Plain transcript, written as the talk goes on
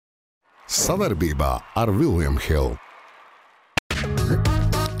Savarbībā ar William Hill.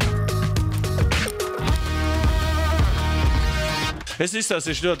 Es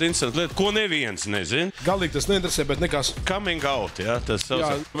izstāstīšu ļoti interesantu lietu, ko neviens nezina. Galīgi tas neinteresē, bet nekas. Coming out, jā, tas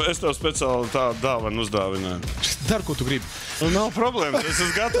sauc. Es tev speciāli tādu dāvanu uzdāvināju. Dar, ko tu gribi. Nav problēma, es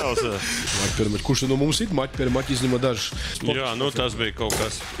esmu gatavs. Kurš no mums ir maķi izņemot dažus? Jā, nu tas bija kaut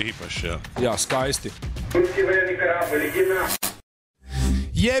kas īpašs, jā. Jā, skaisti.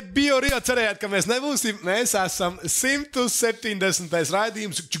 Bio Rio cerējāt, ka mēs nebūsim. Mēs esam 170.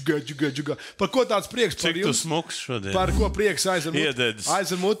 raidījums. Par ko tāds prieks? Cik tu smuks šodien? Par ko prieks Iededis.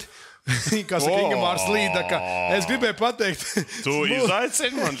 aizarmuti? Kā saka Ingemārs Līdaka. Es gribēju pateikt. Tu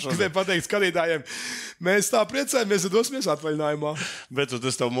izaicini man šodien. Gribēju pateikt skatītājiem. Mēs tā priecājamies, ja dosimies atvaļinājumā. Bet tu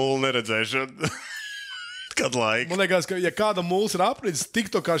tas tavu mūlu neredzēšu. Kad laika? Man liekas, ka ja kāda mūls ir aprīdis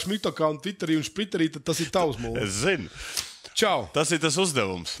TikTokā, Šmitokā un Twitterī un Špriterī, tad tas ir tavs mūls. Es zinu. Čau. Tas ir tas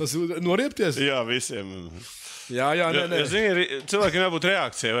uzdevums. Tas noriepties? Jā, visiem. Jā, nē. Zini, cilvēkiem jābūt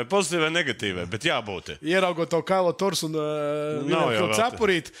reakcijai, vai pozitīvai, vai negatīvai, bet jābūt. Ieraugot to Kaila Tors un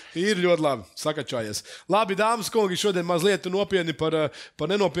cepurīt, ir ļoti labi. Sakačājies. Labi, dāmas, kungi, šodien mazliet nopietni par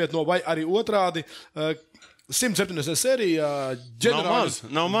nenopietno, vai arī otrādi. 170. sērija.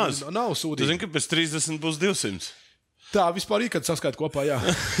 Nav maz. Nav sūdīgi. Tu zini, ka pēc 30 būs 200. Tā vispār ir, kad saskait kopā, jā.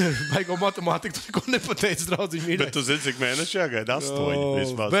 Baigo matemātiku, tu neko nepateici, draudziņ mīļai. Bet tu zini, cik mēneši jāgaida? 8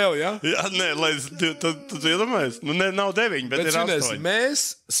 vismaz. Vēl, jā? Jā, nē, lai tu iedomājies. Nu, nav 9, bet ir 8.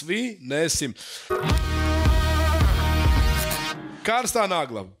 Mēs svinēsim. Karstā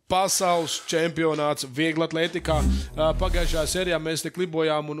nagla. Pasaules čempionāts vieglatlētikā. Pagājušajā sērijā mēs te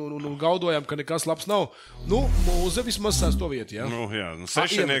klibojām un gaudojām, ka nekas labs nav. Nu, mūze vismaz 6. vietu, jā? Nu, jā,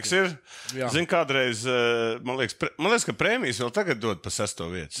 sešinieks ir. Zini, kādreiz, man liekas, ka prēmijas vēl tagad dod pa 6.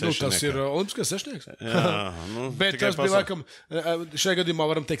 vietu. Nu, tas ir olimpiskais sešnieks. Jā, nu, bet tas bija laikam, šajā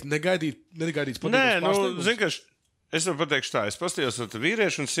gadījumā varam teikt, negaidīts. Nē, nu, zini, ka es varu pateikšu tā, es pastījos ar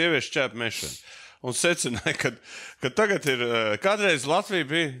vīriešu un sieviešu šķēpu mešanu. Un secināja, ka tagad ir, kādreiz Latvija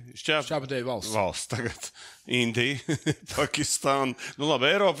bija šķēpētāja valsts. Tagad Indija, Pakistāna. Nu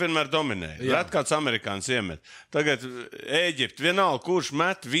labi, Eiropa vienmēr dominēja. Ret kāds amerikāns iemet. Tagad Ēģipte, vienalga, kurš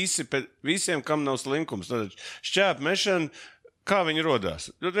met visiem, kam nav slinkums. Šķēpa mešana, kā viņi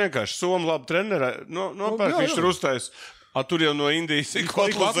rodās? Vienkārši Somu labi treneri, nopērk, viņš tur uztais. Tur jau no Indijas ir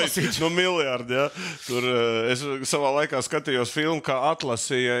atlasīts no miljardi. Ja? Tur es savā laikā skatījos filmu, kā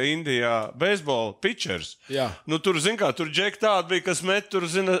atlasīja Indijā beisbola pitchers. Jā. Nu, tur, zin kā, tur džeki tādi bija, kas met, tur,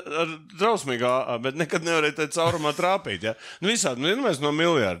 zina, ar drausmīgā, bet nekad nevarēja teikt caurumā trāpīt. Ja? Nu, visādi, mēs no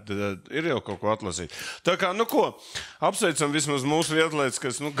miljardi ir jau kaut ko atlasīt. Tā kā, nu ko, apsveicam vismaz mūsu vietlietas,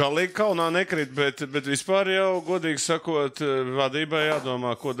 kas, galīgi kaunā nekrit, bet vispār jau, godīgi sakot, vadībai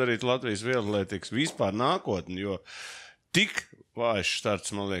jādomā, ko darīt Latvijas vietlietīgas vispār nākotni, jo tik vājš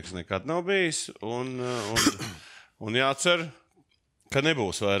starts, man liekas, nekad nav bijis, un jācer, ka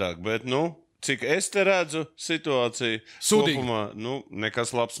nebūs vairāk, bet, cik es te redzu situāciju, kopumā,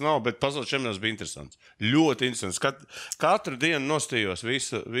 nekas labs nav, bet pasaules čempionāts bija interesants. Ļoti interesants. Katru dienu nostījos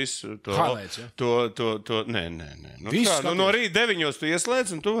visu to. Highlights, ja? Nē. No rīta 9 tu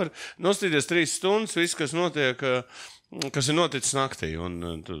ieslēdz, un tu vari nostīties 3 stundas, viss, kas notiek, kas ir noticis naktī, un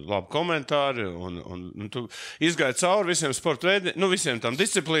labi komentāri, un tu izgāji cauri visiem sporta veidiem, visiem tām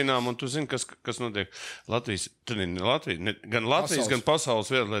disciplīnām, un tu zini, kas notiek gan Latvijas, gan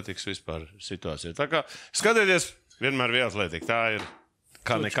pasaules vieglatlētikas vispār situācijā. Tā kā skatieties, vienmēr vieglatlētika, tā ir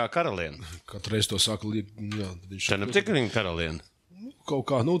kā nekā karaliene. Katru reizi to saka, Tā nepatīk viņa karaliene. Kaut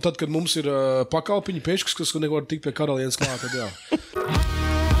kā, tad, kad mums ir pakalpiņi peškas, kas nevar tikt pie karalienes klāt, tad jā.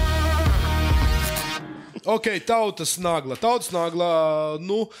 Ok, tautas nagla.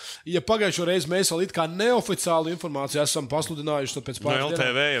 Ja pagājušo reizi mēs vēl it kā neoficiālu informāciju esam pasludinājuši, tad pēc pāris dienām...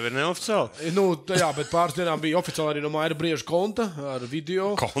 LTV jau ir neoficiāli? Jā, bet pāris dienām bija oficiāli arī no Maira Brieža konta ar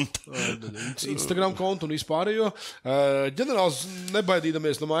video. Instagram kontu un vispārējo. Ģenerāls,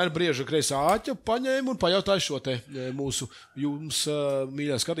 nebaidīdamies no Maira Brieža kreisā āķa, paņēma un pajautāja šo te mūsu jums,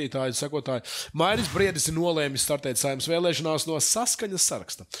 mīļā skatītāji, sekotāji. Mairis Briedis ir nolēmis startēt Saeimas vēlēšanās no Saskaņas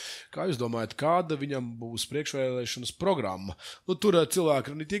saraksta. Kā jūs domājat, kāda viņam būs priekšvēlēšanas programma? Tur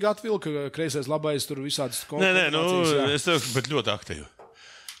cilvēki ir tik atvilka, kreisais, labais, tur visādas kombinācijas. Es teiktu, bet ļoti aktīvi.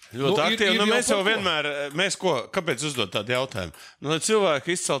 Ļoti aktīvi. Mēs jau vienmēr, kāpēc uzdot tādu jautājumu? Lai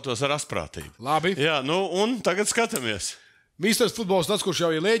cilvēki izceltos ar asprātību. Labi. Jā, un tagad skatāmies. Mīsters futbols, tas, kurš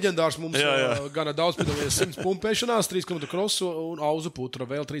jau ir leģendārs, mums gana daudz piedalījies 100 pumpēšanās, 3 km krosu un auzu putra.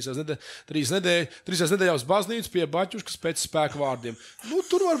 Vēl 3 nedēļās baznīcu pie baķuškas pēc spēka vārdiem.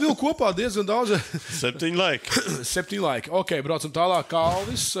 Tur var vilkt kopā diezgan daudz. 7 laiki. 7 laiki. Ok, braucam tālāk.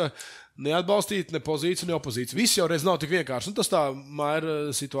 Kalvis. neatbalstīt ne pozīciju, ne opozīciju. Viss jau reiz nav tik vienkārši. Un tas tā ir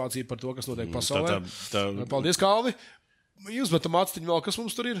situācija par to, kas notiek pasaulē. Paldies, Kalvi! Uzmetam atstiņu vēl, kas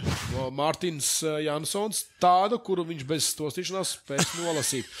mums tur ir. Mārtiņš Jansons, tādu, kuru viņš bez stostīšanās spēs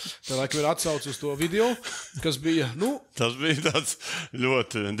nolasīt. Tā laikam ir atsauc uz to video, kas bija, Tas bija tāds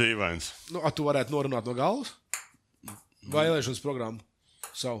ļoti dīvains. Tu varētu norunāt no galvas? Vēlēšanas programmu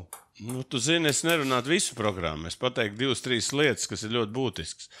savu. Tu zini, es nerunātu visu programmu. Es pateiktu 2-3 lietas, kas ir ļoti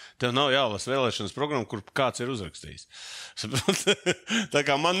būtisks. Tev nav jālasa vēlēšanas programma, kur kāds ir uzrakstījis. Tā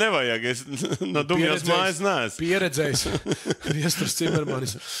kā man nevajag, es no dumjās mājas neesmu. Pieredzējis. Viesturs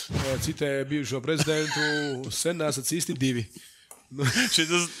Cimermanis citēja bijušo prezidentu, sen esat īsti 2.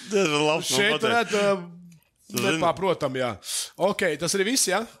 Šitas ir labs. Šeit varētu nepārprotam, jā. Ok, tas ir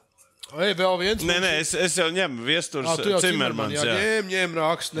viss, jā? Vēl viens. Nē, es jau ņemu Viesturs Cimermans. Ņem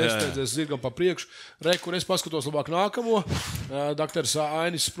rakstu, nesteidzies zirgam pa priekšu. Kur es paskatos labāk nākamo. Doktors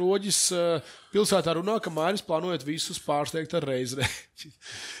Ainis Sproģis pilsētā runā, ka Mairis plānojot visus pārsteigt ar reizrēķi.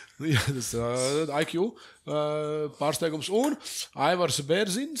 Tas IQ pārsteigums. Un Aivars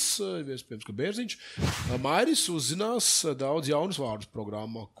Bērzins, iespējams, ka Bērziņš, Mairis uzzinās daudz jaunus vārdus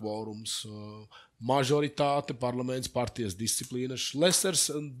programmā, kvorums, mažoritāte, parlaments, partijas disciplīnas, lesers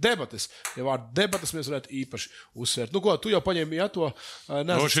un debates. Ja vārdu debates mēs varētu īpaši uzsvērt. Ko, tu jau paņēmi, to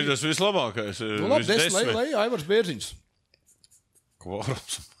šitas vislabākais. Labi, 10, lai Aivars Bērziņš.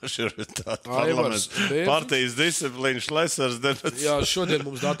 Kvorums, mažoritāte, parlaments, partijas disciplīnas, lesers, debates. Jā, šodien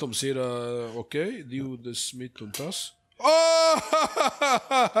mums datums ir 20 un tas.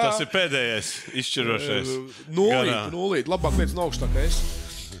 Tas ir pēdējais, izšķirošais. Nulīt, labāk pēc no augstākais.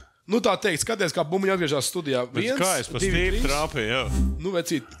 Tā teikt, skaties, kā bumbiņa atgriežās studijā. 1, kā es pa stīvi trāpīju, jā.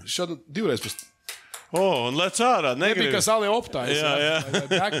 Vecīt, šādu 2 reizes pa un lec ārā, negribu. Nebija, kas Alē optājas.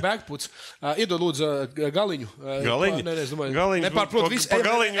 Jā. Backputs. Iedod lūdzu Galiņu. Galiņu? Galiņu. Nepārprot visu. Par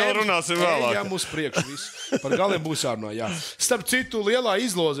Galiņu vēl runāsim vēlāk. Jā, mūs priekš visu. Par Galiem būs jārunā, jā. Starp citu, lielā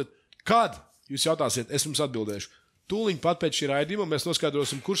izloze. Kad? Jūs jautāsiet, es jums atbildēšu. Tūliņ pat pēc šī raidījuma mēs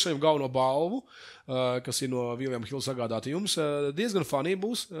noskaidrosim, kurš saņem galveno balvu, kas ir no Viljama Hila sagādāta jums. Diezgan funny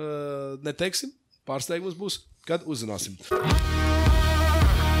būs, neteiksim, pārsteigums būs, kad uzzināsim.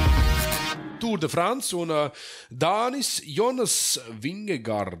 Tour de France un Dānis Jonas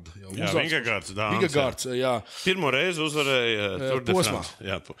Vingegaard. Jā, Vingegaards, Dānis. Vingegaards, jā. Pirmo reizi uzvarēja Tour de posmā. France.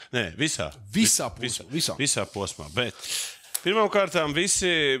 Jā, nē, visā. Visā posmā, bet... Pirmkārtām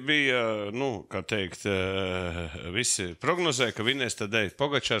visi bija, kā teikt, visi prognozēja, ka vinnēs tad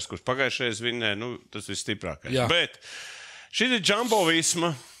Pogačars, kurš pagājušais vinnēja, tas visstiprākais. Jā. Bet šī Jumbo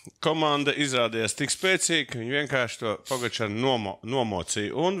Visma komanda izrādījās tik spēcīga, ka viņi vienkārši to Pogačaru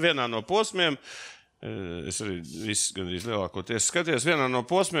nomocīja. Un vienā no posmiem, es arī viss gandrīz lielākoties skatījos, vienā no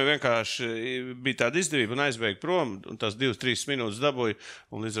posmiem vienkārši bija tāda izdevība un aizbēga prom, un tās 2-3 minūtes dabūja,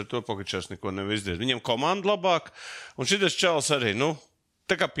 un līdz ar to Pogačars neko nevar izdarīt. Viņam komanda labāk, un šitas čals arī,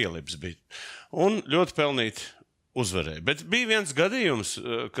 tā kā pielips bija. Un ļoti pelnīt uzvarēja. Bet bija viens gadījums,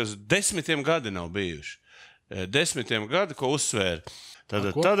 kas 10 gadi nav bijuši. 10 gadi, ko uzsvēra.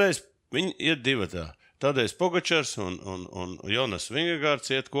 Tādēļ viņi iet divatā. Tādēļ Pogačars un Jonas Vingegaards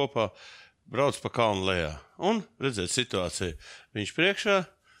iet kopā, brauc pa kalnu lejā. Un, redzēt situāciju, viņš priekšā,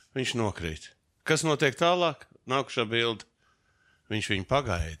 viņš nokrīt. Kas notiek tālāk? Nākušā bilde. Viņš viņu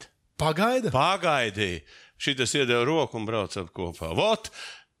pagaida. Pagaidīja. Šitas iedeva roku un brauc ap kopā.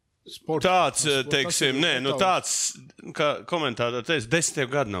 Tāds, teiksim, tāds, kā komentātori teica, 10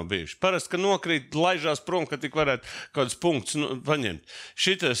 gadi nav bijuši. Parasti, ka nokrīt, laižās prom, ka tik varētu kādus punktus paņemt.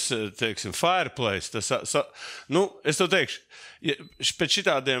 Šitas, teiksim, fireplace, es to teikšu, pēc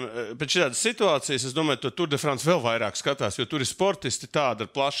šitādas situācijas, es domāju, to Tour de France vēl vairāk skatās, jo tur ir sportisti tādi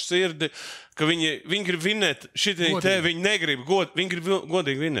ar plašu sirdi, ka viņi grib vinnēt, viņi negrib, viņi grib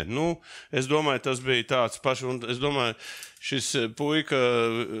godīgi vinnēt. Es domāju, tas bija tāds paši, un es domāju, šis puika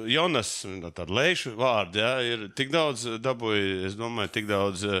Jonas, tāda leišu vārdi, ir tik daudz dabūja, es domāju, tik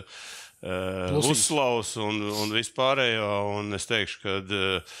daudz uzslavas un vispārējo, un es teikšu, ka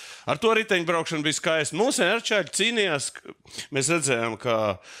ar to riteņbraukšanu bija skaisti. Mūsu Erčāļi cīnījās, mēs redzējām, ka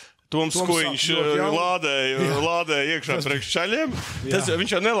Toms Kuiņš lādēja iekšā priekš čaļiem.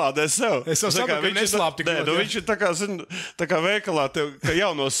 Viņš jau nelādē sev. Es jau saprotu, ka neslāp tik ļoti. Viņš ir tā kā veikalā, ka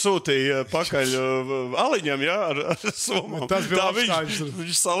jaunos sūtīja pakaļ aliņam, ar somam. Tā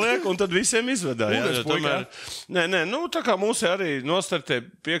viņš saliek un tad visiem izvedā. Tā kā mūs arī nostartē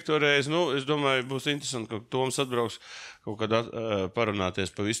 5. reizi, es domāju, būs interesanti, ka Toms atbrauks kaut kad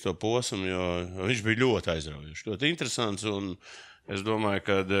parunāties pa visu to posmu, jo viņš bija ļoti aizraujošs, ļoti interesants un es domāju,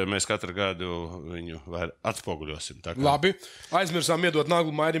 ka mēs katru gadu viņu atspoguļosim. Labi. Aizmirsām iedot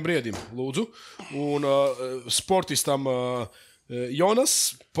naglu Mairim Briedim, lūdzu. Un sportistam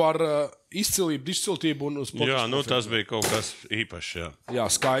Jonas par izciltību un sportisko. Jā, nu tas bija kaut kas īpašs, jā. Jā,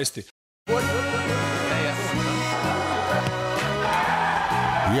 skaisti.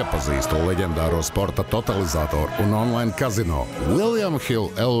 Iepazīstu leģendāro sporta totalizatoru un online kazino William Hill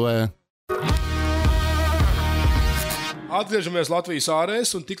LV. Atgriežamies Latvijas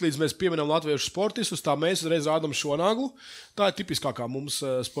ārēs, un tiklīdz mēs pieminam latviešu sportistus, tā mēs uzreiz rādam šo naglu. Tā ir tipiskākā mums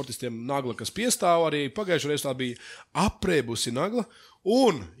sportistiem nagla, kas piestāv. Arī pagājušajā reizē tā bija aprēbusi nagla.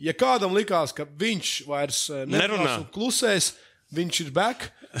 Un, ja kādam likās, ka viņš vairs nerunās un klusēs, viņš ir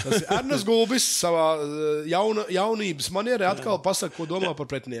back. Tas ir Ernests Gulbis savā jaunības manierē atkal pasaka, ko domā par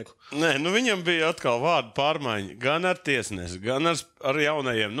pretinieku. Nē, nu viņam bija atkal vārdu pārmaiņa gan ar tiesnesi, gan ar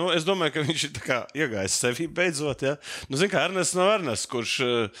jaunajiem. Nu, es domāju, ka viņš ir tā kā iegājis sevi beidzot, ja. Nu, zin kā, Ernests nav Ernests, kurš,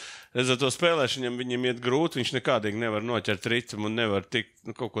 redzot to spēlēšanu, viņam iet grūti, viņš nekādīgi nevar noķert ritmu un nevar tikt,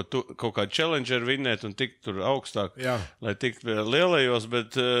 nu, kaut kādu challenger vinnēt un tikt tur augstāk, Jā. Lai tikt lielajos,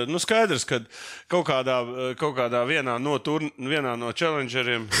 bet, nu, skaidrs, ka kaut kādā vienā no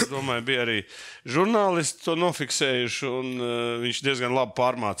challengeriem, es domāju, bija arī žurnālisti to nofiksējuši, un viņš diezgan labi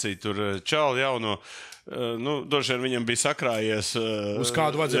pārmācīja tur čalu jauno. Nu, droši vien viņam bija sakrājies. Uz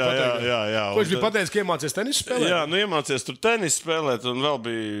kādu vajadzēja pateikt? Jā. Ko viņš bija pateicis, ka iemācies tenisu spēlēt? Jā, nu iemācies tur tenisu spēlēt, un vēl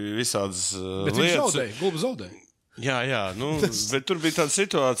bija visādas bet lietas. Bet viņš Gulbis zaudēja. Jā, nu, bet tur bija tāda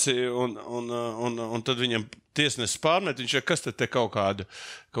situācija, un tad viņam tiesnesis pārmet, viņš kas tad te kaut kāds,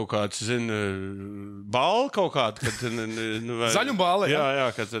 balli kaut kāda, kad... Zaļumbāle, jā. Jā,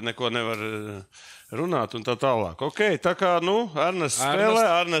 kad neko nevar runāt un tā tālāk. Ok, tā kā, nu, Ernests spēlē,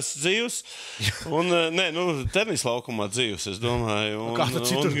 Ernests dzīvs, un, tenis laukumā dzīvs, es domāju,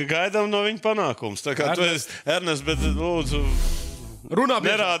 un gaidām no viņa panākums. Tā kā tu esi Ernests, bet lūdzu...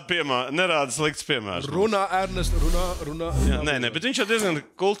 Nerāda slikts piemērs. Runā, Ernest, runā. Nē, bet viņš jau diezgan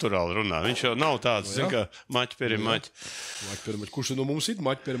kulturāli runā. Viņš jau nav tāds, kā maķi peri maķi. Kurš no mums ir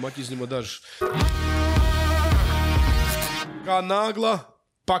maķi peri maķi, izņemot dažus? Kā nagla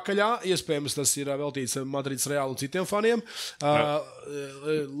pakaļā, iespējams, tas ir veltīts Madrides Reālu un citiem faniem.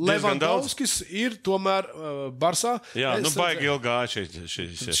 Levandovskis ir tomēr Barsā. Jā, baigi ilgā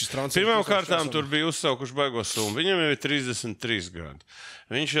šis. Pirmām kārtām tur bija uzsaukuši baigos summu. Viņam jau ir 33 gadi.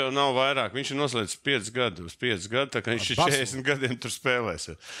 Viņš jau nav vairāk, viņš ir noslēdzis 5 gadus, tā kā viņš ir 40 gadiem tur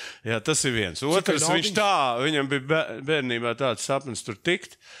spēlēs. Jā, tas ir viens. Otrs, viņam bija bērnībā tāds sapnis tur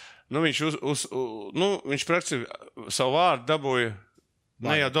tikt. Nu, viņš praktiski savu vārdu dabūja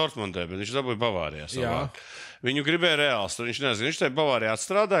ne jau Dortmundē, bet viņš dabūja Bavārijā savu vārdu. Viņu gribēja Reāls, tur viņš nezina. Viņš te Bavārijā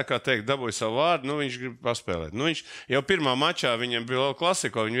atstrādāja, kā teikt, dabūja savu vārdu, nu viņš grib paspēlēt. Nu viņš jau pirmā mačā viņam bija vēl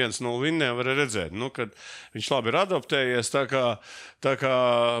klasiko, viņi 1-0 vinnēja, varēja redzēt. Nu, kad viņš labi ir adoptējies, tā kā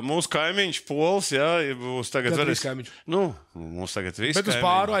mūsu kaimiņš Pols, jā, būs tagad varēs... Nu, mūs tagad visi bet uz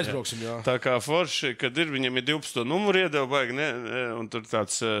pāru aizbrauksim, jā. Tā kā forši, kad viņam ir 12 numuru iedeva, baigi, un tur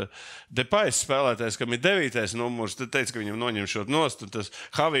tāds Depais spēlētājs, kam ir 9. numurs, tad teica, ka viņam noņemšot nost, un tas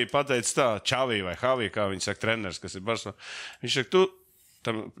Havī pateica tā, Čavī vai Havī, kā viņi saka, treneris, kas ir Barcelona. Viņš saka,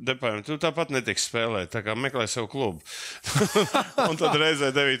 tu tāpat netiks spēlēt, tā kā meklē savu klubu. Un tad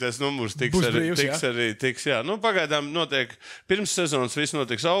reizē 9. numurs tiks arī. Nu, pagaidām notiek, pirms sezonas viss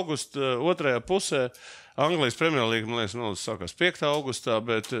notiks augusta, otrajā pusē. Anglijas Premjerlīga, man liekas, sākās 5. augustā,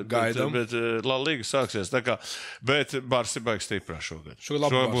 bet La Liga sāksies. Tā kā, bet Bars ir baigi stiprā šogad.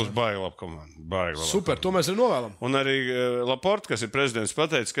 Šogad būs baigi laba komanda. Super, to mēs arī novēlam. Un arī Laporte, kas ir prezidents,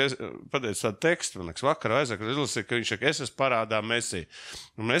 pateica tādu tekstu, man liekas, vakarā aizvakar izlasīja, ka viņš saka, es esmu parādā Messi.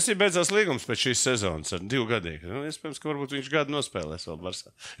 Un Messi beidzās līgums pēc šīs sezonas ar 2 gadīgi. Nu, iespējams, ka varbūt viņš gadu nospēlēs vēl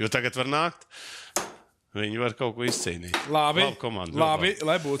Barsā. Jo tagad var nākt. Viņi var kaut ko izcīnīt. Labi, komandu,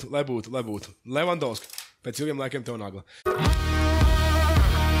 lai būtu. Levandovski, pēc ilgiem laikiem tev nagla.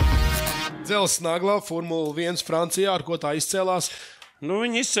 Dzels nagla, Formula 1 Francijā, ar ko tā izcēlās? Nu,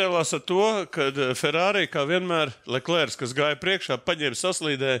 viņi izcēlās ar to, kad Ferrari, kā vienmēr, Leclerc, kas gāja priekšā, paņēma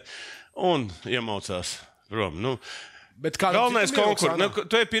saslīdē un iemaucās prom. Nu, galvenais konkurss,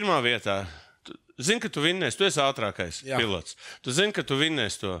 tu ej pirmā vietā. Zini, ka tu vinnēsi, tu esi ātrākais pilots. Tu zini, ka tu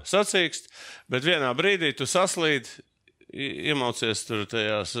vinnēsi to sacīkst, bet vienā brīdī tu saslīd, iemaucies tur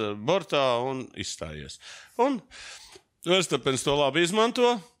tajās bortā un izstājies. Un Verstappens to labi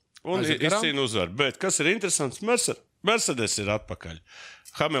izmanto un izcīna uzvaru. Bet kas ir interesants, Mercedes ir atpakaļ.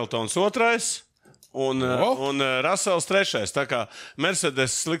 Hamiltons 2. un Russells 3. Tā kā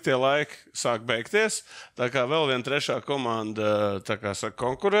Mercedes sliktie laiki sāk beigties, tā kā vēl viena 3. komanda tā kā saka,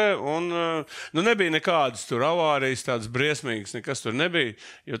 konkurē, un nebija nekādas tur avārijas, tādas briesmīgas, nekas tur nebija,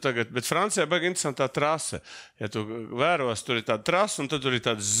 bet Francijā baigi interesantā trase. Ja tu vēros, tur ir tāda trase, un tad tur ir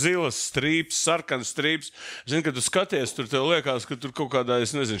tādas zilas strīps, sarkanas strīps. Zini, kad tu skaties, tur tev liekas, ka tur kaut kādā,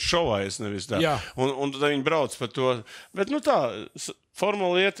 es nezinu, šovā, es nevis tā. Jā. Un tad viņi brauc par to. Bet, tā...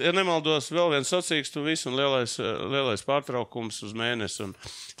 Formula iet, ja nemaldos, vēl viens sacīkstu visu un lielais pārtraukums uz mēnesi. Un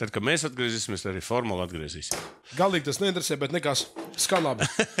tad, kad mēs atgriezīsimies, arī Formula atgriezīsies. Galīgi tas neinteresē, bet nekas skan labi.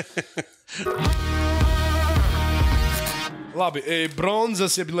 Labi,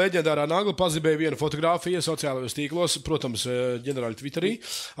 bronzas, jeb leģendārā nagla pazibēja viena fotogrāfija sociālajos tīklos, protams, ģenerāli Twitterī.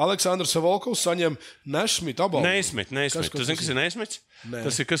 Aleksandrs Savolkovs saņem Nešmita apbalvu. Neizmit. Tu zini, kas ir neizmits? Nē.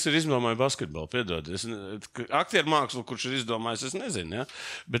 Tas ir, kas ir izdomājis basketbolu, piedod. Aktieru mākslu, kurš ir izdomājis, es nezinu, ja?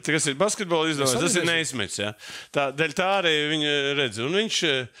 Bet kas ir basketbolu izdomājis, tas ir neizmits, ja? Dēļ tā arī viņa redz. Un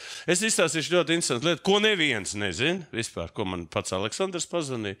es izstāstīšu ļoti interesantu lietu, ko neviens nezina, vispār, ko man pats Aleksandrs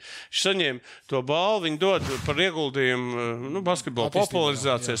pazvanīja. Viņš saņēma to balvu, viņi dod par ieguldījumu, basketbolu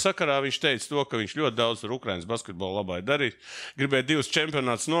popularizācijā sakarā. Viņš teica to, ka viņš ļoti daudz ar Ukrainas basketbolu labai darīt. Gribēja 2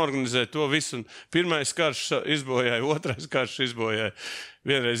 čempionātus norganizēt to visu, un pirmais karš izbojāja, otrais karš izbojāja.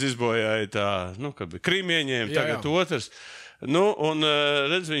 Vienreiz izbojāja tā, kad bija Krīmieņiem, tagad otrs. Un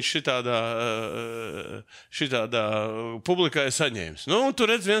redz, viņš šitādā publikā ir saņēmis. Un tu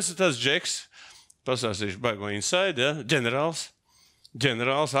redz, viens ir tas Džeks, pasāstīšu baigo inside, ja?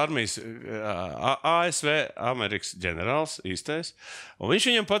 Ģenerāls armijas, ASV, Amerikas ģenerāls, īstais. Un viņš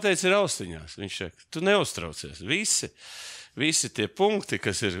viņam pateica ir austiņās. Viņš saka, tu neuztraucies. Visi tie punkti,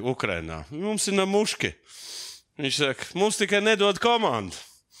 kas ir Ukrainā, mums ir namuški. Viņš saka, mums tikai nedod komandu.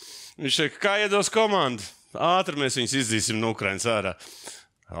 Viņš saka, kā iedos komandu? Ātri mēs viņus izdzīsim no Ukrainas ārā.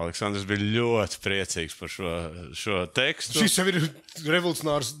 Aleksandrs bija ļoti priecīgs par šo tekstu. Šis jau ir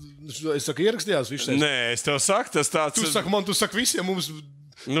revolucionārs, es saku, ierakstījās. Nē, es tev saku, tas tāds... Tu saki visiem, mums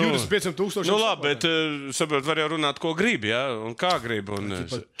 25,000. Labi, bet saprot, var jau runāt, ko grib, ja? Un kā grib.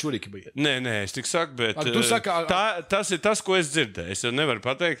 Čuriki bija. Nē, es tik saku, bet tas ir tas, ko es dzirdēju. Es jau nevaru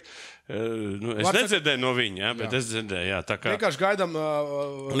pateikt. Es nedzirdēju no viņa, bet es dzirdēju, tā kā... Vienkārši gaidām...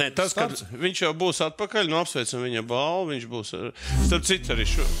 Tas, ka viņš jau būs atpakaļ, apsveicam viņa balvu, viņš būs... Starp citu, arī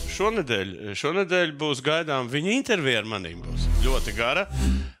šonedēļ būs gaidām viņa intervija ar manīm būs ļoti gara.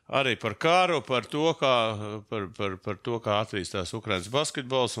 Arī par kāru, par to, kā attīstās Ukrainas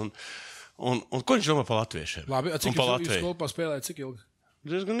basketbols un ko viņš domā par latviešiem. Labi, cik jūs kopā spēlējat, cik ilgi?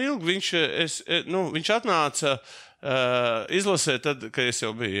 Diezgan ilgi. Viņš atnāca... izlasē tad, kad es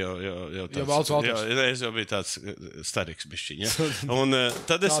jau biju es jau biju tāds starīgs bišķiņ, ja? Un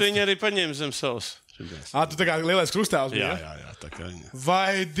tad es viņu arī paņēmu zem savus. Tu tā kā lielais krustāvs bija? Jā, tā kā viņa.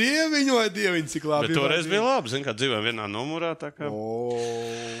 Vai dieviņ, cik labi. Bet toreiz bija labi, zin, kā dzīvojam vienā numurā, tā kā.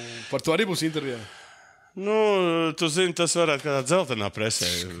 Par to arī būs intervijā. Tu zini, tas varētu kādā dzeltenā presē.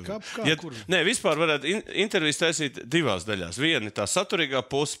 Kur? Nē, vispār varētu intervijas taisīt 2 daļās. Viena ir tā saturīgā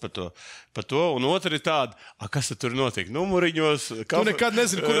puse par to, un otra ir tāda, kas tur notiek numuriņos. Tu nekad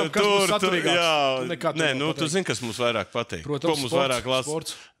nezini, kuram kas būs saturīgāks. Nē, tu zini, kas mums vairāk patīk. Protams, ko mums vairāk lasa.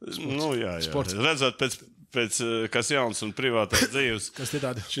 Sports. Redzot pēc kas jauns un privātās dzīves. Kas tie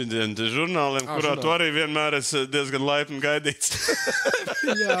tādi? Šodien žurnāliem, kurā tu arī vienmēr esi diezgan laipni gaidīts.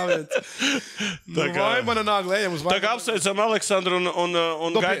 Jā, vai mana nāga ejam uz Vaimanu? Tā kā apsveicam Aleksandru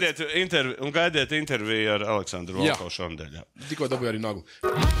un gaidiet interviju ar Aleksandru Volkovu šonadēļ. Tikko dabūju arī naglu.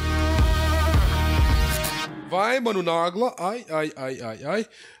 Vaimanu nagla, ai.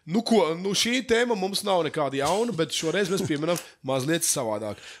 Šī tēma mums nav nekāda jauna, bet šoreiz mēs pieminam mazliet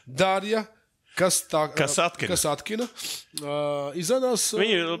savādāk. Darja, kas atkina. Izrādās...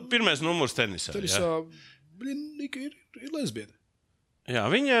 Viņa ir pirmais numurs tenisā. Ir lesbieta. Jā,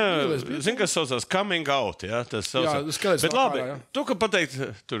 viņa, zin, kas saucās coming out, jā, tas saucās. Bet labi, tu, ka pateikt,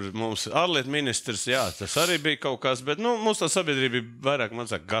 tur mums ārlietu ministrs, jā, tas arī bija kaut kas, bet, mums tā sabiedrība bija vairāk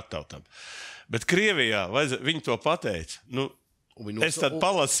mazāk gatava tam. Bet Krievijā, viņi to pateica, es tad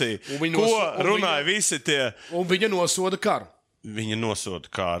palasīju, ko runāja visi tie. Un viņa nosoda karu. Viņa nosoda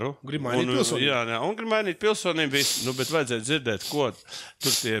karu. Grib mainīt pilsonību. Jā, un grib mainīt pilsonību, bet vajadzēja dzirdēt, ko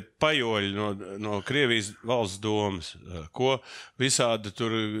tur tie pajoļi no Krievijas valsts domas, ko visādi tur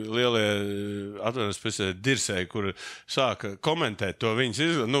lielie atvainojas pēc dirsēji, kur sāka komentēt to viņas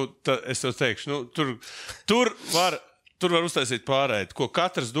izglītību. Es tev teikšu, tur var tur var uztaisīt pārējai, ko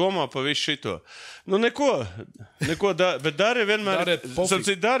katrs domā pa visu šito. Nu, neko bet Dari vienmēr...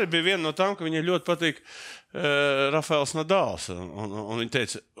 Dari bija viena no tām, ka viņai ļoti patīk Rafaels Nadals, un viņa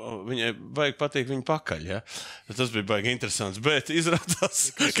teica, viņai vajag patīt viņa pakaļ, ja? Tas bija baigi interesants, bet izrādās,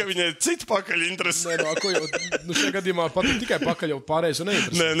 ka viņai ir cita pakaļ interesē. Nē, ko jau, šajā gadījumā patīk tikai pakaļ, jau pārējais un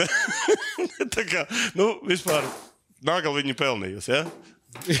neinteresē. Nē. Tā kā, vispār Nagla viņu pelnījusi, ja?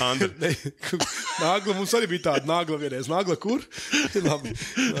 Nagla mums arī bija tāda nagla vienreiz. Nagla kur? Labi,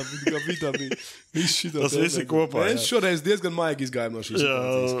 bija tā bija. Tas visi kopā, Mēs šoreiz diezgan maigi izgājām no šīs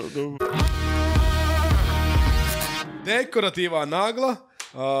situācijas. Dekoratīvā nagla.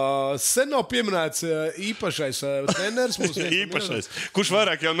 Sen nav pieminēts īpašais treneris. Īpašais. Kurš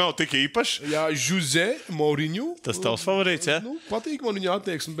vairāk jau nav tik īpašs? Jā, Jose Mourinho. Tas tavs favorīts, ja? Patīk man viņa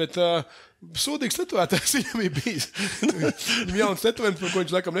attieksme, bet sūdīgs tetovētājs viņam ir bijis. Viņam jauns tetovējums, par ko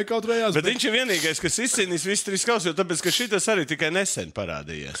viņš laikam nekautrējās. Bet viņš ir vienīgais, kas izcīnīs visu 3 kausus, jo tāpēc, ka šitas arī tikai nesen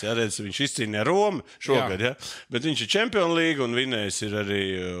parādījies. Ja? Redz, viņš izcīnīja Romu šogad, ja? Bet viņš ir Champions League un vinējis ir arī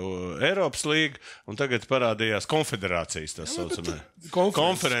Eiropas līga, un tagad parādījās konfederācijas, tas saucamē.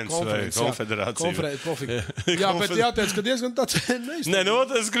 Konferences vai konfederācija. Jā, bet jāteic, ka diezgan tāds neizteikt. Nē,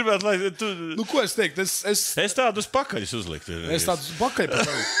 es gribētu, lai tu... Ko es teiktu? Es tādus pakaļus uzliktu. Es tādus pakaļ pat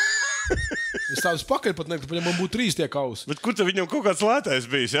neliktu. Es tādus pakaļ pat neliktu, ja man būtu 3 tie kausi. Bet kur te viņam kaut kāds lētājs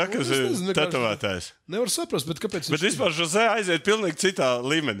bijis, ja, kas ir tetovētājs? Nevar saprast, bet kāpēc viņš... Bet vispār Jose aiziet pilnīgi citā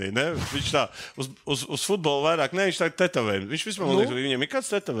līmenī, ne? Viņš tā uz futbolu vairāk, ne, viņš tā tetovējums. Viņš vispār, man liekas, viņam ir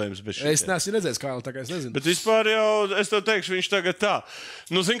kāds tetovējums bez šitiem. Es neesmu redzējis, kā tā kā es nezinu. Bet vispār jau, es tev teikšu, viņš tagad tā.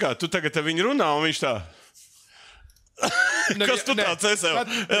 Nu, zin kā, tu tagad viņu runā un viņš tā... Kas tu tāds esi?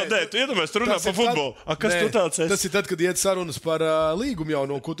 Nē, tu iedomājies, tu runā par futbolu. Kas tu tāds esi? Tas ir tad, kad iet sarunas par līgumu jau,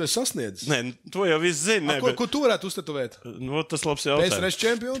 no ko tu esi sasniedzis. Nē, to jau viss zina. Ko tu varētu uztetuvēt? Nu, tas labs jautājums. PSRS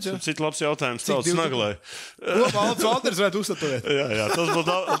čempions, jā? Cits labs jautājums, tauts Naglai. Ko Valds Valters varētu uztetuvēt? Jā,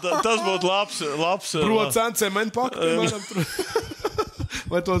 tas būtu labs. Procents cement paka, piemēram.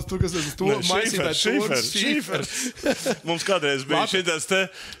 Vai tos tur, kas to maisītājs? Šīfers. Mums kādreiz bija šitas te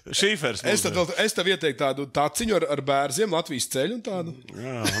šīfers. Es tev ieteiktu tādu taciņu ar bērziem, Latvijas ceļu un tādu.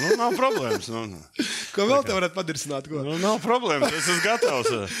 Jā, nav problēmas. Ko vēl te varētu padirsināt? Nav problēmas, es esmu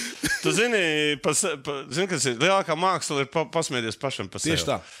gatavs. Tu zini, kas ir lielākā māksla ir pasmieties pašam pa sevi. Tieši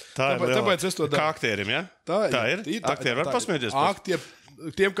tā. Tāpēc es to daru. Kā aktierim, ja? Tā ir? Aktieri var pasmieties pašam.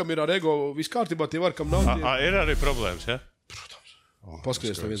 Tiem, kam ir ar ego viss kārtībā, tie var, kam nav. Ir arī problēmas, ja?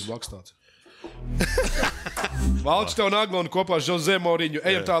 Paskaties, tev viens blakus tāds. Valds tev Nagla un kopā ar Jose Mourinho.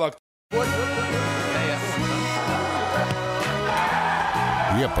 Ejam tālāk.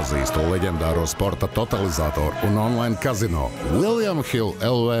 Iepazīstu leģendāro sporta totalizatoru un online kazino William Hill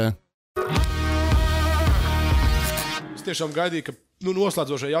LV. Es tiešām gaidīju, ka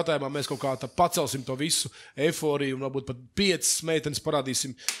noslēdzošajā jautājumā mēs kaut kā tā pacelsim to visu eforiju un varbūt pat 5 meitenes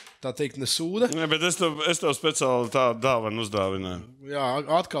parādīsim, tā teikt, nesūda. Nē, bet es tev speciāli tādu dāvanu uzdāvināju. Jā,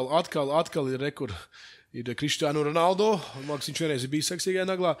 atkal ir rekur. Ir Cristiano Ronaldo, un man liekas, viņš vienreiz ir bijis seksīgajā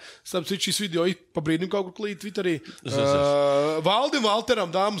naglā. Starp citu, šis video ir pa brīdim kaut kur klīt Twitterī. Valdim Valteram,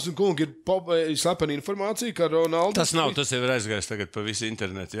 dāmas un kungi, ir slepena informācija, ka Ronaldo... Tas nav, tas jau ir aizgājis tagad pa visu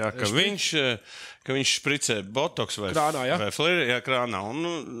internetu, jā, ka viņš špricē botoks vai krānā, jā? Vai fleri, jā, krānā.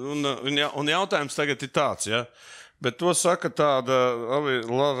 Un jautājums tagad ir tāds, jā. Bet to saka tāda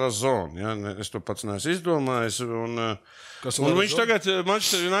La Razón, jā, es to pats neesmu izdomājis, un viņš tagad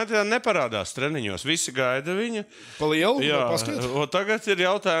Manchester Unitedā neparādās treniņos. Visi gaida viņa. Pa lielu? Jā, tagad ir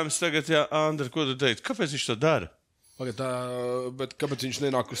jautājums, jā, Andri, ko tu teici? Kāpēc viņš to dara? Bet kāpēc viņš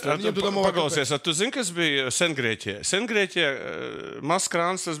nenāk uz treniņiem? Paklausies, tu zini, kas bija Sengrieķijā? Sengrieķijā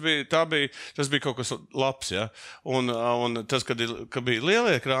Maskrāns, tas bija kaut kas labs, ja? Un tas, kad bija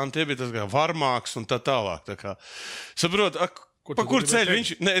lielie krāni, tie bija tas kā varmāks un tā tālāk. Tā kā. Saprot, pa kur ceļu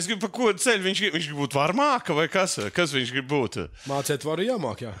viņš? Nē, es gribu, pa kur ceļu viņš grib būt varmāka vai kas? Kas viņš grib būt? Mācēt varu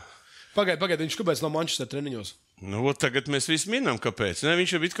jāmāk, jā. Pagaid, viņš kāpēc nav Manchester treniņos? Nu, tagad mēs visi minam, kāpēc. Ne,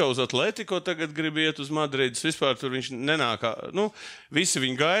 viņš jau it kā uz Atletico tagad grib iet uz Madrides. Vispār tur viņš nenāk. Visi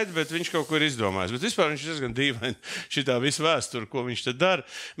viņu gaida, bet viņš kaut ko ir izdomājis. Bet vispār viņš ir diezgan dīvaini šitā visu vēsturi, ko viņš te dara.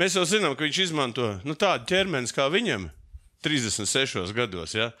 Mēs jau zinām, ka viņš izmanto tādu ķermenis kā viņam 36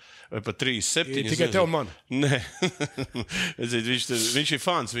 gados, ja? Vai pat 37. Tikai tev man? Nē. Viņš ir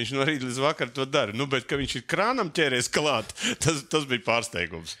fans, viņš no rīta līdz vakar to dara. Bet, ka viņš ir krānam ķēries klāt, tas bija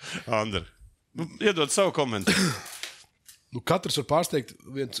pārsteigums. Andri. Iedod savu komentāru. Katrs var pārsteigt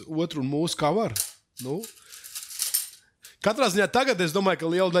viens otru un mūsu kā var. Katrā ziņā tagad es domāju, ka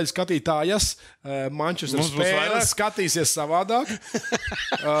liela daļa skatītājas Manchester spēles skatīsies savādāk.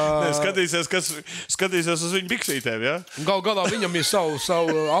 Skatīsies uz viņu biksītēm, ja? Galu galā viņam ir savu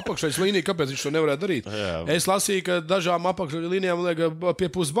apakšveļas līniju, kāpēc viņš to nevarētu darīt. Jā. Es lasīju, ka dažām apakšveļas līnijām liek pie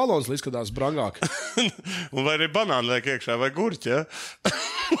puses balons, lai izskatās brangāk. Un vai arī banāni liek iekšā, vai gurķi, ja?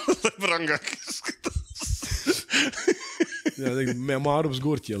 Lai brangāk izskatās. Jā, Mārums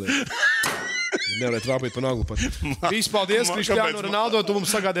gurķi ieliek. Nevarētu rāpīt pa naglu pat. Viss paldies, Kristiāno Ronaldo, tu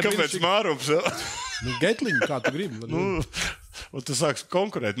mums sagādāji. Kāpēc Mārums? Ja? Getliņu, kā tu gribi. Un tu sāks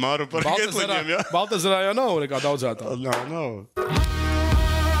konkurēt Māru par Getliņiem, ja? Baltazarā jau nav nekā daudzētā. Nav.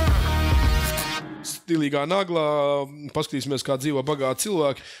 Stilīgā naglā, paskatīsimies, kā dzīvo bagāti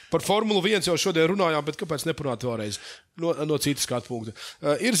cilvēki. Par Formulu 1 jau šodien runājām, bet kāpēc neparunāt vēlreiz no citas skatu punkta.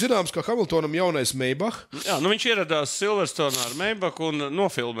 Ir zināms, ka Hamiltonam jaunais Maybach. Jā, viņš ieradās Silverstonā ar Maybachu un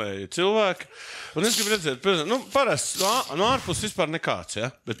nofilmēja cilvēku. Un es gribu redzēt, parasti no ārpus vispār nekāds, ja?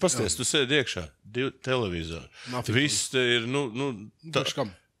 Bet pasties, tu sēdi iekšā, televizori. Viss te ir, Kam?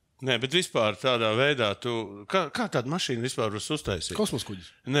 Nē, bet vispār tādā veidā kā tāda mašīna vispār var uztaisīt? Kosmoskuģis.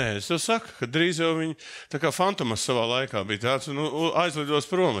 Nē, es tev saku, ka drīz jau viņi tā kā Fantomas savā laikā bija tāds aizlidos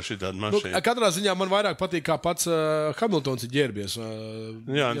prom ar šitādu mašīnu. Katrā ziņā man vairāk patīk, kā pats Hamiltons ir ģērbies.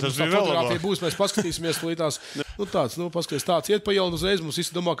 Jā, tas bija vēl labāk. Būs, mēs paskatīsimies līdās. Paskaties, tāds iet pa ielu uzreiz, mums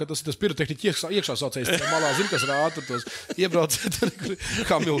visi domā, ka tas ir tas pirotehniķi iekšā saucējs. Malā zin, kas rāta tos iebrauciet, kur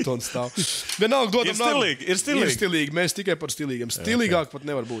Hamiltons stāv. Vienalga dodam nāgu. Ir stilīgi. Mēs tikai par stilīgiem. Stilīgāk pat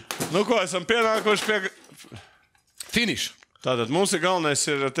nevar būt. Ko esam pienākuši pie... Finish. Tātad mums ir galvenais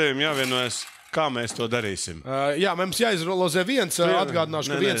ir ar tevim jāvienojas, kā mēs to darīsim. Jā, mums jāizrolozē viens.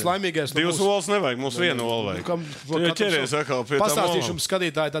 Atgādināšu, ka viens laimīgais. Divas olas nevajag, mums vienu olu vajag. Tu jau ķeries atkal pie tām olām. Pastāstīšu jums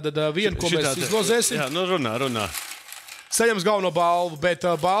skatītāji, tad vienu, ko mēs izlozēsim. Jā, runā. Saņems galveno balvu, bet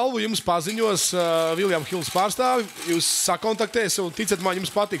balvu jums paziņos William Hills pārstāvi. Jūs sakontaktēs un ticat man,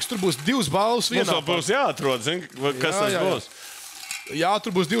 jums patiks. Tur būs 2 balvas vienā. Mums vēl būs jāatrod, kas tas būs. Jā,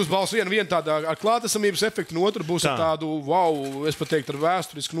 tur būs 2 balvas. Viena tāda ar klātesamības efektu, un otra būs ar tādu, es pat teiktu, ar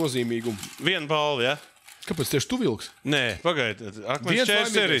vēsturisku nozīmīgumu. 1 balva, ja? Kāpēc tieši tu vilks? Nē, pagaidiet. Akmeņš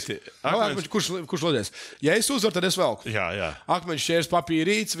šķērs cerīti. Kurš lodies? Ja es uzvaru, tad es velku. Jā. Akmeņš šķērs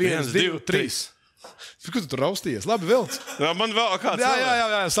papīrīts, 1, 2, 3. Kur tu tur rausties? Labi, velc. Jā, man vēl kāds.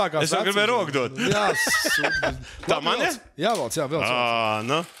 Jā, sākās. Es jau gribēju roku dot. Jā, tā man ir? Jā, velc.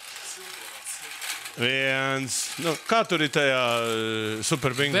 Kā tur ir tajā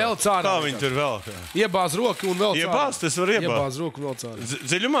superbingo? Vēl cārā. Kā viņi tur vēl? Iebāz roku un vēl cārā. Iebāz, tas var iebāz. Iebāz roku un vēl cārā.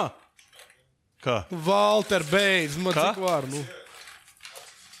 Dziļumā? Kā? Valter, beidz, man cik var,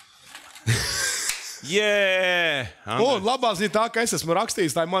 labā ziņa tā, ka es esmu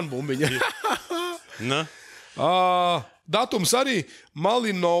rakstījis, tā ir man bumbiņa. Datums arī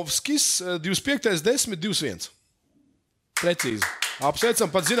Malinovskis, 25.10.21. Precīzi. Apsveicam,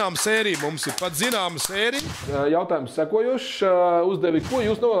 pat zināma sērija. Mums ir pat zināma sērija. Jautājums sekojošs. Uzdevi, ko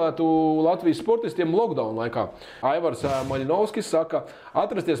jūs novēlētu Latvijas sportistiem lockdown laikā? Aivars Maļinovskis saka,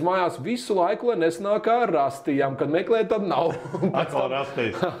 atrasties mājās visu laiku, lai nesanāk kā rastījām. Kad meklē, tad nav.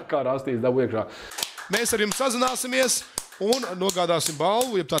 Kā rastīs dabu iekšā. Mēs ar jums sazināsimies un nogādāsim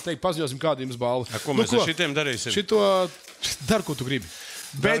balvu, ja tā teikt, paziņosim, kāda jums balva. Ko mēs ar šitiem darīsim? Šito dar, ko tu gribi.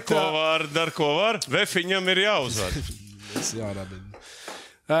 Dar, ko var. Vefiņam ir jāuzvar.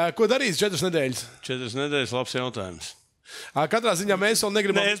 Ko darīs 4 nedēļas? 4 nedēļas, labs jautājums. Katrā ziņā mēs vēl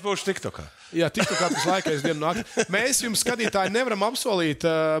negribam... Nē, es būšu TikTokā. Jā, TikTokā tas laikais dienu nāk. Mēs jums, skatītāji, nevaram apsolīt,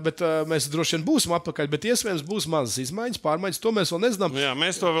 bet mēs droši vien būsim atpakaļ, bet iespējams būs mazas izmaiņas, pārmaiņas, to mēs vēl nezinām. Jā,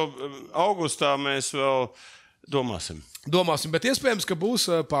 mēs to vēl augustā mēs vēl domāsim. Bet iespējams, ka būs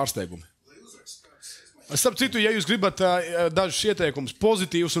pārsteigumi. Starp citu, ja jūs gribat dažus ieteikumus,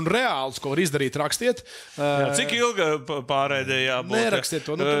 pozitīvus un reālus, ko var izdarīt, rakstiet. Cik ilga pārēdē jābūt? Nerakstiet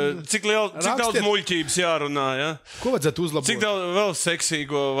to. Cik daudz muļķības jārunā? Ja? Ko vajadzētu uzlabot? Cik daudz vēl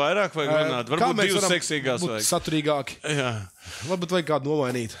seksīgo vairāk vajag runāt? Varbūt 2 seksīgās vajag. Saturīgāki. Jā. Varbūt vajag kādu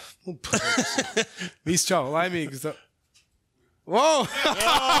nomainīt. Viss čau, laimīgs. Wow!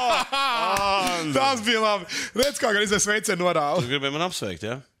 Tas bija labi. Redz, kā gan es sveicienu norāvu. Tu gribēji man apsveikt,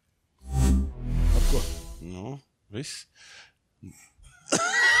 jā? Ja? Viss.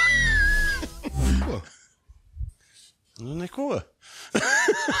 Ko? Neko.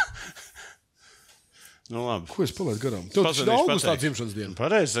 Labi. Ko es palaidu garām? Tev tas ir augustā dzimšanas diena.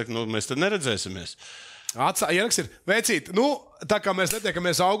 Pareizi, mēs tad neredzēsimies. Ierakst ir. Veicīt, tā kā mēs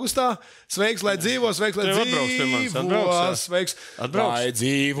netiekamies augustā, sveiks, lai dzīvo, sveiks, lai dzīvo, sveiks, lai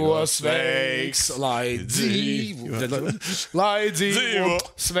dzīvo, sveiks, lai dzīvo,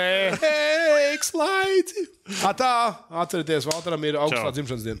 sveiks, lai dzīvo. Tā, atcerieties, Valteram ir augustā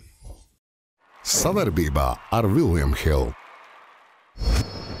dzimšanas diena. Sadarbībā ar William Hill.